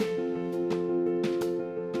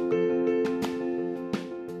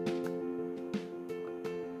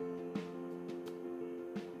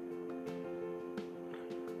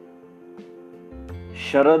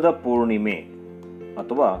ಶರದ ಪೂರ್ಣಿಮೆ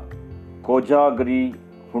ಅಥವಾ ಕೋಜಾಗರಿ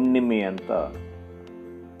ಹುಣ್ಣಿಮೆ ಅಂತ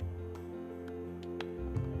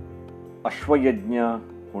ಅಶ್ವಯಜ್ಞ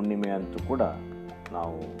ಹುಣ್ಣಿಮೆ ಅಂತೂ ಕೂಡ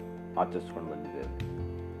ನಾವು ಆಚರಿಸ್ಕೊಂಡು ಬಂದಿದ್ದೇವೆ.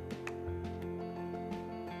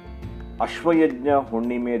 ಅಶ್ವಯಜ್ಞ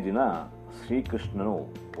ಹುಣ್ಣಿಮೆ ದಿನ ಶ್ರೀಕೃಷ್ಣನು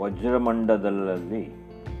ವಜ್ರಮಂಡಲದಲ್ಲಿ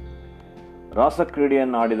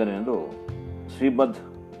ರಾಸಕ್ರೀಡೆಯನ್ನಾಡಿದನೆಂದು ಶ್ರೀಮದ್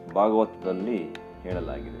ಭಾಗವತದಲ್ಲಿ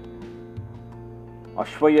ಹೇಳಲಾಗಿದೆ.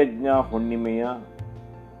 ಅಶ್ವಯಜ್ಞ ಹುಣ್ಣಿಮೆಯ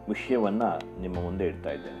ವಿಷಯವನ್ನು ನಿಮ್ಮ ಮುಂದೆ ಇಡ್ತಾ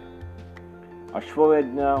ಇದ್ದೇನೆ.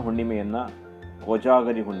 ಅಶ್ವಯಜ್ಞ ಹುಣ್ಣಿಮೆಯನ್ನು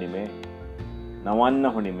ಕೋಜಾಗರಿ ಹುಣ್ಣಿಮೆ, ನವಾನ್ನ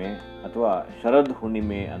ಹುಣ್ಣಿಮೆ ಅಥವಾ ಶರದ್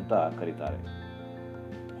ಹುಣ್ಣಿಮೆ ಅಂತ ಕರೀತಾರೆ.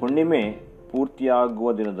 ಹುಣ್ಣಿಮೆ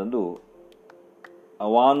ಪೂರ್ತಿಯಾಗುವ ದಿನದಂದು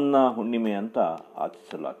ಅವಾನ್ನ ಹುಣ್ಣಿಮೆ ಅಂತ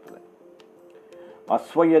ಆಚರಿಸಲಾಗ್ತದೆ.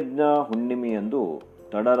 ಅಶ್ವಯಜ್ಞ ಹುಣ್ಣಿಮೆಯಂದು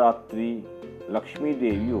ತಡರಾತ್ರಿ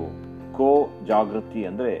ಲಕ್ಷ್ಮೀದೇವಿಯು ಕೋ ಜಾಗೃತಿ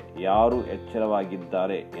ಅಂದರೆ ಯಾರು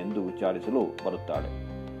ಎಚ್ಚರವಾಗಿದ್ದಾರೆ ಎಂದು ವಿಚಾರಿಸಲು ಬರುತ್ತಾಳೆ.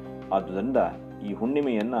 ಆದುದರಿಂದ ಈ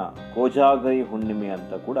ಹುಣ್ಣಿಮೆಯನ್ನು ಕೋಜಾಗರಿ ಹುಣ್ಣಿಮೆ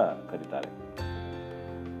ಅಂತ ಕೂಡ ಕರೀತಾರೆ.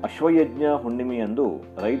 ಅಶ್ವಯಜ್ಞ ಹುಣ್ಣಿಮೆಯಂದು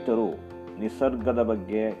ರೈತರು ನಿಸರ್ಗದ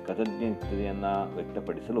ಬಗ್ಗೆ ಕೃತಜ್ಞತೆಯನ್ನು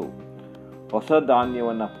ವ್ಯಕ್ತಪಡಿಸಲು ಹೊಸ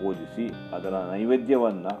ಧಾನ್ಯವನ್ನು ಪೂಜಿಸಿ ಅದರ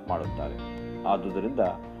ನೈವೇದ್ಯವನ್ನು ಮಾಡುತ್ತಾರೆ. ಆದುದರಿಂದ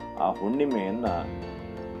ಆ ಹುಣ್ಣಿಮೆಯನ್ನು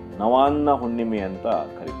ನವಾನ್ನ ಹುಣ್ಣಿಮೆ ಅಂತ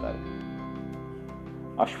ಕರೀತಾರೆ.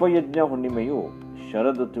 ಅಶ್ವಯಜ್ಞ ಹುಣ್ಣಿಮೆಯು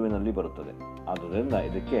ಶರದ್ ಋತುವಿನಲ್ಲಿ ಬರುತ್ತದೆ. ಆದುದರಿಂದ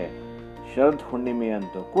ಇದಕ್ಕೆ ಶರದ್ ಹುಣ್ಣಿಮೆ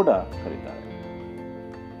ಅಂತ ಕೂಡ ಕರೀತಾರೆ.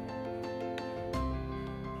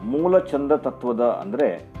 ಮೂಲ ಚಂದ್ರ ತತ್ವದ ಅಂದರೆ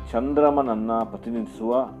ಚಂದ್ರಮನನ್ನು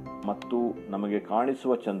ಪ್ರತಿನಿಧಿಸುವ ಮತ್ತು ನಮಗೆ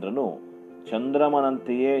ಕಾಣಿಸುವ ಚಂದ್ರನು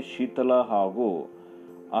ಚಂದ್ರಮನಂತೆಯೇ ಶೀತಲ ಹಾಗೂ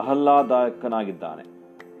ಆಹ್ಲಾದಕನಾಗಿದ್ದಾನೆ.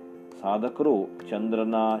 ಸಾಧಕರು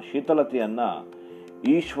ಚಂದ್ರನ ಶೀತಲತೆಯನ್ನು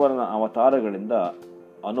ಈಶ್ವರನ ಅವತಾರಗಳಿಂದ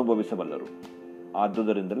ಅನುಭವಿಸಬಲ್ಲರು.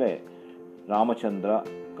 ಆದುದರಿಂದಲೇ ರಾಮಚಂದ್ರ,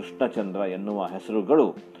 ಕೃಷ್ಣಚಂದ್ರ ಎನ್ನುವ ಹೆಸರುಗಳು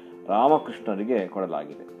ರಾಮಕೃಷ್ಣರಿಗೆ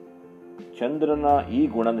ಕೊಡಲಾಗಿದೆ. ಚಂದ್ರನ ಈ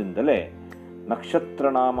ಗುಣದಿಂದಲೇ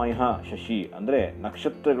ನಕ್ಷತ್ರನಾಮಯ ಶಶಿ ಅಂದರೆ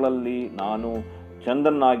ನಕ್ಷತ್ರಗಳಲ್ಲಿ ನಾನು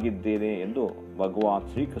ಚಂದ್ರನಾಗಿದ್ದೇನೆ ಎಂದು ಭಗವಾನ್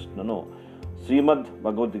ಶ್ರೀಕೃಷ್ಣನು ಶ್ರೀಮದ್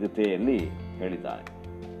ಭಗವದ್ಗೀತೆಯಲ್ಲಿ ಹೇಳಿದ್ದಾನೆ.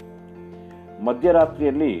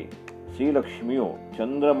 ಮಧ್ಯರಾತ್ರಿಯಲ್ಲಿ ಶ್ರೀಲಕ್ಷ್ಮಿಯು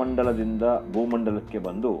ಚಂದ್ರಮಂಡಲದಿಂದ ಭೂಮಂಡಲಕ್ಕೆ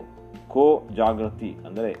ಬಂದು ಕೋ ಜಾಗೃತಿ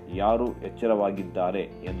ಅಂದರೆ ಯಾರು ಎಚ್ಚರವಾಗಿದ್ದಾರೆ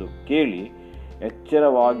ಎಂದು ಕೇಳಿ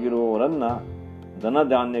ಎಚ್ಚರವಾಗಿರುವವರನ್ನು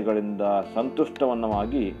ಧನಧಾನ್ಯಗಳಿಂದ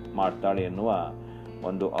ಸಂತುಷ್ಟವನ್ನವಾಗಿ ಮಾಡ್ತಾಳೆ ಎನ್ನುವ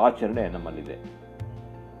ಒಂದು ಆಚರಣೆ ನಮ್ಮಲ್ಲಿದೆ.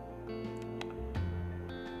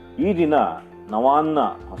 ಈ ದಿನ ನವಾನ್ನ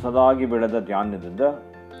ಹೊಸದಾಗಿ ಬೆಳೆದ ಧಾನ್ಯದಿಂದ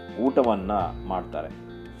ಊಟವನ್ನು ಮಾಡ್ತಾರೆ.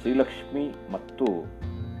 ಶ್ರೀಲಕ್ಷ್ಮಿ ಮತ್ತು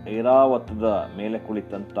ಐರಾವತದ ಮೇಲೆ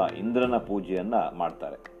ಕುಳಿತಂತ ಇಂದ್ರನ ಪೂಜೆಯನ್ನು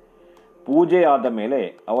ಮಾಡ್ತಾರೆ. ಪೂಜೆಯಾದ ಮೇಲೆ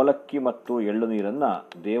ಅವಲಕ್ಕಿ ಮತ್ತು ಎಳ್ಳು ನೀರನ್ನು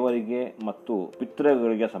ದೇವರಿಗೆ ಮತ್ತು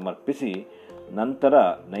ಪಿತೃಗಳಿಗೆ ಸಮರ್ಪಿಸಿ ನಂತರ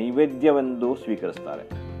ನೈವೇದ್ಯವೆಂದು ಸ್ವೀಕರಿಸ್ತಾರೆ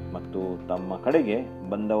ಮತ್ತು ತಮ್ಮ ಕಡೆಗೆ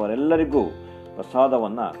ಬಂದವರೆಲ್ಲರಿಗೂ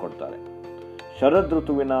ಪ್ರಸಾದವನ್ನು ಕೊಡ್ತಾರೆ. ಶರದ್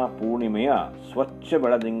ಋತುವಿನ ಪೂರ್ಣಿಮೆಯ ಸ್ವಚ್ಛ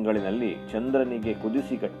ಬೆಳದಿಂಗಳಿನಲ್ಲಿ ಚಂದ್ರನಿಗೆ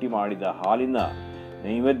ಕುದಿಸಿ ಗಟ್ಟಿ ಮಾಡಿದ ಹಾಲಿನ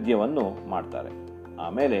ನೈವೇದ್ಯವನ್ನು ಮಾಡ್ತಾರೆ.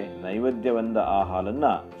 ಆಮೇಲೆ ನೈವೇದ್ಯವೆಂದ ಆ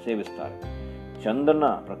ಹಾಲನ್ನು ಸೇವಿಸ್ತಾರೆ. ಚಂದ್ರನ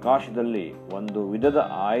ಪ್ರಕಾಶದಲ್ಲಿ ಒಂದು ವಿಧದ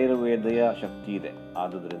ಆಯುರ್ವೇದೀಯ ಶಕ್ತಿ ಇದೆ.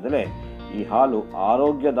 ಆದುದರಿಂದಲೇ ಈ ಹಾಲು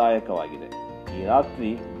ಆರೋಗ್ಯದಾಯಕವಾಗಿದೆ. ಈ ರಾತ್ರಿ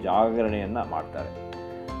ಜಾಗರಣೆಯನ್ನು ಮಾಡ್ತಾರೆ.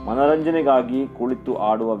 ಮನರಂಜನೆಗಾಗಿ ಕುಳಿತು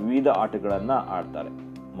ಆಡುವ ವಿವಿಧ ಆಟಗಳನ್ನು ಆಡ್ತಾರೆ.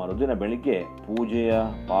 ಮರುದಿನ ಬೆಳಿಗ್ಗೆ ಪೂಜೆಯ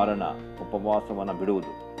ಪಾರಣ ಉಪವಾಸವನ್ನು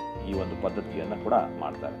ಬಿಡುವುದು ಈ ಒಂದು ಪದ್ಧತಿಯನ್ನು ಕೂಡ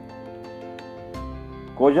ಮಾಡ್ತಾರೆ.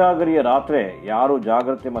 ಕೋಜಾಗರಿಯ ರಾತ್ರಿ ಯಾರು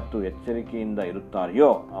ಜಾಗ್ರತೆ ಮತ್ತು ಎಚ್ಚರಿಕೆಯಿಂದ ಇರುತ್ತಾರೆಯೋ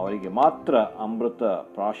ಅವರಿಗೆ ಮಾತ್ರ ಅಮೃತ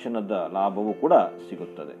ಪ್ರಾಶನದ ಲಾಭವೂ ಕೂಡ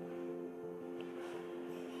ಸಿಗುತ್ತದೆ.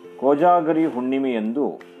 ಕೋಜಾಗರಿ ಹುಣ್ಣಿಮೆಯಂದು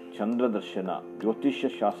ಚಂದ್ರದರ್ಶನ ಜ್ಯೋತಿಷ್ಯ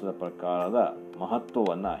ಶಾಸ್ತ್ರದ ಪ್ರಕಾರದ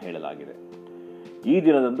ಮಹತ್ವವನ್ನು ಹೇಳಲಾಗಿದೆ. ಈ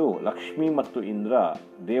ದಿನದಂದು ಲಕ್ಷ್ಮಿ ಮತ್ತು ಇಂದ್ರ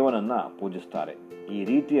ದೇವನನ್ನು ಪೂಜಿಸ್ತಾರೆ. ಈ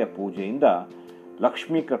ರೀತಿಯ ಪೂಜೆಯಿಂದ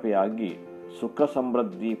ಲಕ್ಷ್ಮೀ ಕೃಪೆಯಾಗಿ ಸುಖ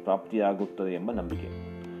ಸಮೃದ್ಧಿ ಪ್ರಾಪ್ತಿಯಾಗುತ್ತದೆ ಎಂಬ ನಂಬಿಕೆ.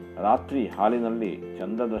 ರಾತ್ರಿ ಹಾಲಿನಲ್ಲಿ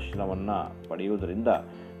ಚಂದ್ರದರ್ಶನವನ್ನು ಪಡೆಯುವುದರಿಂದ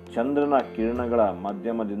ಚಂದ್ರನ ಕಿರಣಗಳ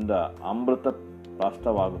ಮಾಧ್ಯಮದಿಂದ ಅಮೃತ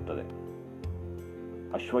ಪ್ರಾಪ್ತವಾಗುತ್ತದೆ.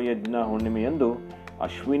 ಅಶ್ವಯಜ್ಞ ಹುಣ್ಣಿಮೆಯಂದು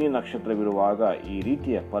ಅಶ್ವಿನಿ ನಕ್ಷತ್ರವಿರುವಾಗ ಈ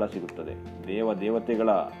ರೀತಿಯ ಫಲ ಸಿಗುತ್ತದೆ. ದೇವತೆಗಳ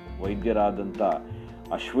ವೈದ್ಯರಾದಂಥ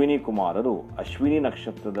ಅಶ್ವಿನಿ ಕುಮಾರರು ಅಶ್ವಿನಿ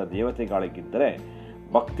ನಕ್ಷತ್ರದ ದೇವತೆಗಳಿಗಿದ್ದರೆ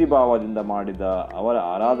ಭಕ್ತಿಭಾವದಿಂದ ಮಾಡಿದ ಅವರ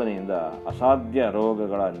ಆರಾಧನೆಯಿಂದ ಅಸಾಧ್ಯ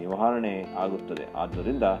ರೋಗಗಳ ನಿವಾರಣೆ ಆಗುತ್ತದೆ.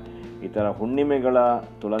 ಆದ್ದರಿಂದ ಇತರ ಹುಣ್ಣಿಮೆಗಳ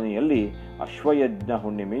ತುಲನೆಯಲ್ಲಿ ಅಶ್ವಯಜ್ಞ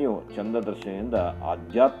ಹುಣ್ಣಿಮೆಯು ಚಂದ್ರದರ್ಶನದಿಂದ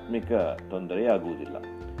ಆಧ್ಯಾತ್ಮಿಕ ತೊಂದರೆಯಾಗುವುದಿಲ್ಲ.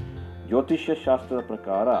 ಜ್ಯೋತಿಷ್ಯ ಶಾಸ್ತ್ರದ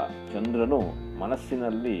ಪ್ರಕಾರ ಚಂದ್ರನು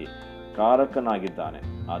ಮನಸ್ಸಿನಲ್ಲಿ ಕಾರಕನಾಗಿದ್ದಾನೆ.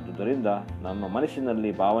 ಆದುದರಿಂದ ನಮ್ಮ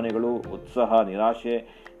ಮನಸ್ಸಿನಲ್ಲಿ ಭಾವನೆಗಳು, ಉತ್ಸಾಹ, ನಿರಾಶೆ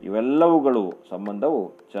ಇವೆಲ್ಲವುಗಳು ಸಂಬಂಧವು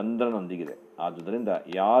ಚಂದ್ರನೊಂದಿಗಿದೆ. ಆದುದರಿಂದ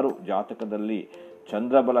ಯಾರು ಜಾತಕದಲ್ಲಿ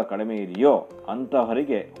ಚಂದ್ರಬಲ ಕಡಿಮೆ ಇದೆಯೋ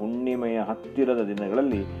ಅಂತಹವರಿಗೆ ಹುಣ್ಣಿಮೆಯ ಹತ್ತಿರದ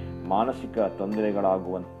ದಿನಗಳಲ್ಲಿ ಮಾನಸಿಕ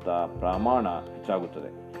ತೊಂದರೆಗಳಾಗುವಂಥ ಪ್ರಮಾಣ ಹೆಚ್ಚಾಗುತ್ತದೆ.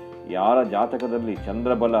 ಯಾರ ಜಾತಕದಲ್ಲಿ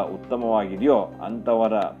ಚಂದ್ರಬಲ ಉತ್ತಮವಾಗಿದೆಯೋ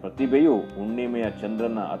ಅಂಥವರ ಪ್ರತಿಭೆಯು ಹುಣ್ಣಿಮೆಯ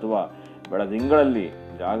ಚಂದ್ರನ ಅಥವಾ ಬೆಳದಿಂಗಳಲ್ಲಿ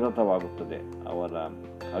ಜಾಗೃತವಾಗುತ್ತದೆ. ಅವರ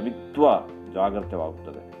ಕವಿತ್ವ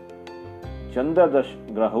ಜಾಗೃತವಾಗುತ್ತದೆ.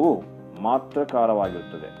 ಗ್ರಹವು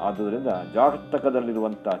ಮಾತ್ರಕಾರವಾಗಿರುತ್ತದೆ. ಆದುದರಿಂದ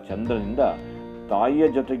ಜಾತಕದಲ್ಲಿರುವಂಥ ಚಂದ್ರನಿಂದ ತಾಯಿಯ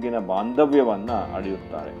ಜೊತೆಗಿನ ಬಾಂಧವ್ಯವನ್ನು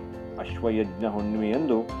ಅಳೆಯುತ್ತಾರೆ. ಅಶ್ವಯಜ್ಞ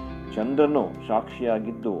ಹುಣ್ಣಿಮೆಯಂದು ಚಂದ್ರನು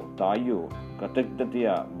ಸಾಕ್ಷಿಯಾಗಿದ್ದು ತಾಯಿಯು ಕೃತಜ್ಞತೆಯ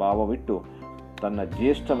ಭಾವವಿಟ್ಟು ತನ್ನ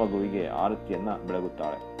ಜ್ಯೇಷ್ಠ ಮಗುವಿಗೆ ಆರತಿಯನ್ನು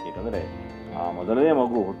ಬೆಳಗುತ್ತಾಳೆ. ಏಕೆಂದರೆ ಆ ಮೊದಲನೇ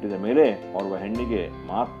ಮಗು ಹುಟ್ಟಿದ ಮೇಲೆ ಓರ್ವ ಹೆಣ್ಣಿಗೆ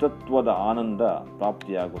ಮಾತೃತ್ವದ ಆನಂದ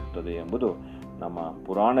ಪ್ರಾಪ್ತಿಯಾಗುತ್ತದೆ ಎಂಬುದು ನಮ್ಮ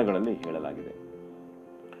ಪುರಾಣಗಳಲ್ಲಿ ಹೇಳಲಾಗಿದೆ.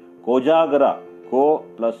 ಕೋಜಾಗರ, ಕೋ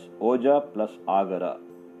ಪ್ಲಸ್ ಓಜ ಪ್ಲಸ್ ಆಗರ,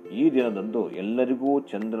 ಈ ದಿನದಂದು ಎಲ್ಲರಿಗೂ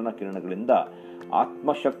ಚಂದ್ರನ ಕಿರಣಗಳಿಂದ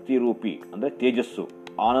ಆತ್ಮಶಕ್ತಿ ರೂಪಿ ಅಂದರೆ ತೇಜಸ್ಸು,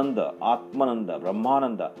 ಆನಂದ, ಆತ್ಮಾನಂದ,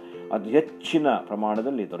 ಬ್ರಹ್ಮಾನಂದ ಅತಿ ಹೆಚ್ಚಿನ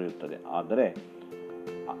ಪ್ರಮಾಣದಲ್ಲಿ ದೊರೆಯುತ್ತದೆ. ಆದರೆ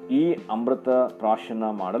ಈ ಅಮೃತ ಪ್ರಾಶನ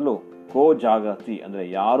ಮಾಡಲು ಕೋ ಜಾಗೃತಿ ಅಂದರೆ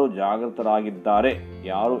ಯಾರು ಜಾಗೃತರಾಗಿದ್ದಾರೆ,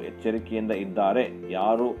 ಯಾರು ಎಚ್ಚರಿಕೆಯಿಂದ ಇದ್ದಾರೆ,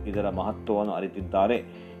 ಯಾರು ಇದರ ಮಹತ್ವವನ್ನು ಅರಿತಿದ್ದಾರೆ,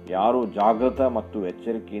 ಯಾರು ಜಾಗೃತ ಮತ್ತು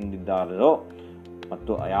ಎಚ್ಚರಿಕೆಯಿಂದಿದ್ದಾರೋ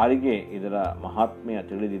ಮತ್ತು ಯಾರಿಗೆ ಇದರ ಮಹಾತ್ಮ್ಯ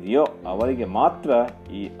ತಿಳಿದಿದೆಯೋ ಅವರಿಗೆ ಮಾತ್ರ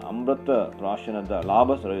ಈ ಅಮೃತ ಪ್ರಾಶನದ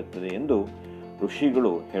ಲಾಭ ದೊರೆಯುತ್ತದೆ ಎಂದು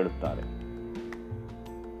ಋಷಿಗಳು ಹೇಳುತ್ತಾರೆ.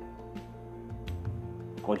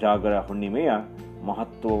 ಕೋಜಾಗರ ಹುಣ್ಣಿಮೆಯ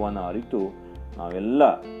ಮಹತ್ವವನ್ನು ಅರಿತು ನಾವೆಲ್ಲ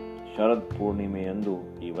ಶರದ್ ಪೂರ್ಣಿಮೆಯಂದು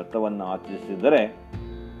ಈ ವ್ರತವನ್ನು ಆಚರಿಸಿದರೆ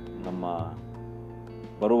ನಮ್ಮ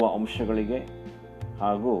ಬರುವ ಅಂಶಗಳಿಗೆ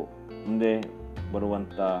ಹಾಗೂ ಮುಂದೆ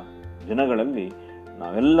ಬರುವಂಥ ದಿನಗಳಲ್ಲಿ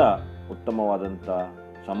ನಾವೆಲ್ಲ ಉತ್ತಮವಾದಂಥ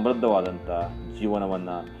ಸಮೃದ್ಧವಾದಂಥ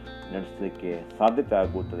ಜೀವನವನ್ನು ನಡೆಸಲಿಕ್ಕೆ ಸಾಧ್ಯತೆ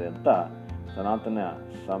ಆಗುತ್ತದೆ ಅಂತ ಸನಾತನ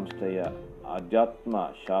ಸಂಸ್ಥೆಯ ಆಧ್ಯಾತ್ಮ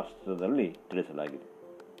ಶಾಸ್ತ್ರದಲ್ಲಿ ತಿಳಿಸಲಾಗಿದೆ.